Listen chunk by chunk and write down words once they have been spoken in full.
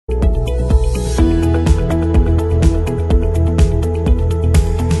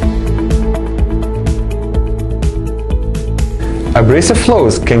Abrasive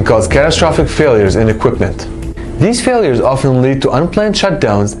flows can cause catastrophic failures in equipment. These failures often lead to unplanned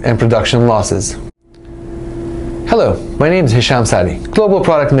shutdowns and production losses. Hello, my name is Hisham Sadi, Global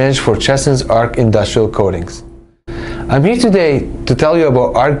Product Manager for Chesn's ARC Industrial Coatings. I'm here today to tell you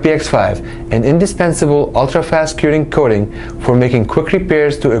about ARC BX5, an indispensable ultra-fast curing coating for making quick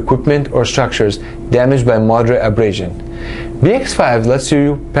repairs to equipment or structures damaged by moderate abrasion. BX5 lets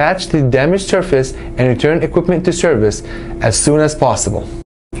you patch the damaged surface and return equipment to service as soon as possible.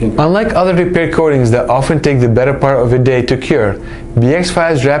 Unlike other repair coatings that often take the better part of a day to cure,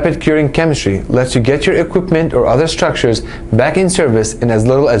 BX5's rapid curing chemistry lets you get your equipment or other structures back in service in as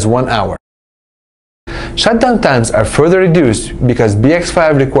little as 1 hour. Shutdown times are further reduced because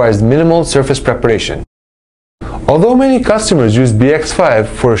BX5 requires minimal surface preparation. Although many customers use BX5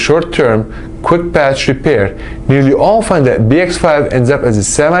 for a short-term, quick patch repair, nearly all find that BX5 ends up as a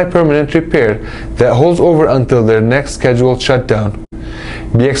semi-permanent repair that holds over until their next scheduled shutdown.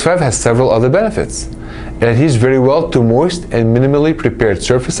 BX5 has several other benefits. It adheres very well to moist and minimally prepared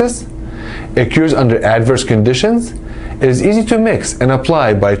surfaces. It cures under adverse conditions. It is easy to mix and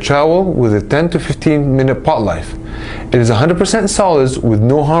apply by trowel with a 10 to 15 minute pot life. It is 100% solids with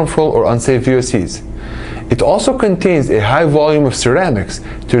no harmful or unsafe VOCs. It also contains a high volume of ceramics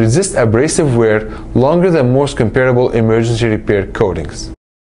to resist abrasive wear longer than most comparable emergency repair coatings.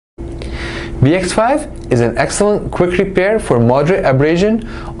 BX5 is an excellent quick repair for moderate abrasion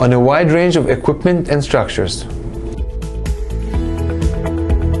on a wide range of equipment and structures.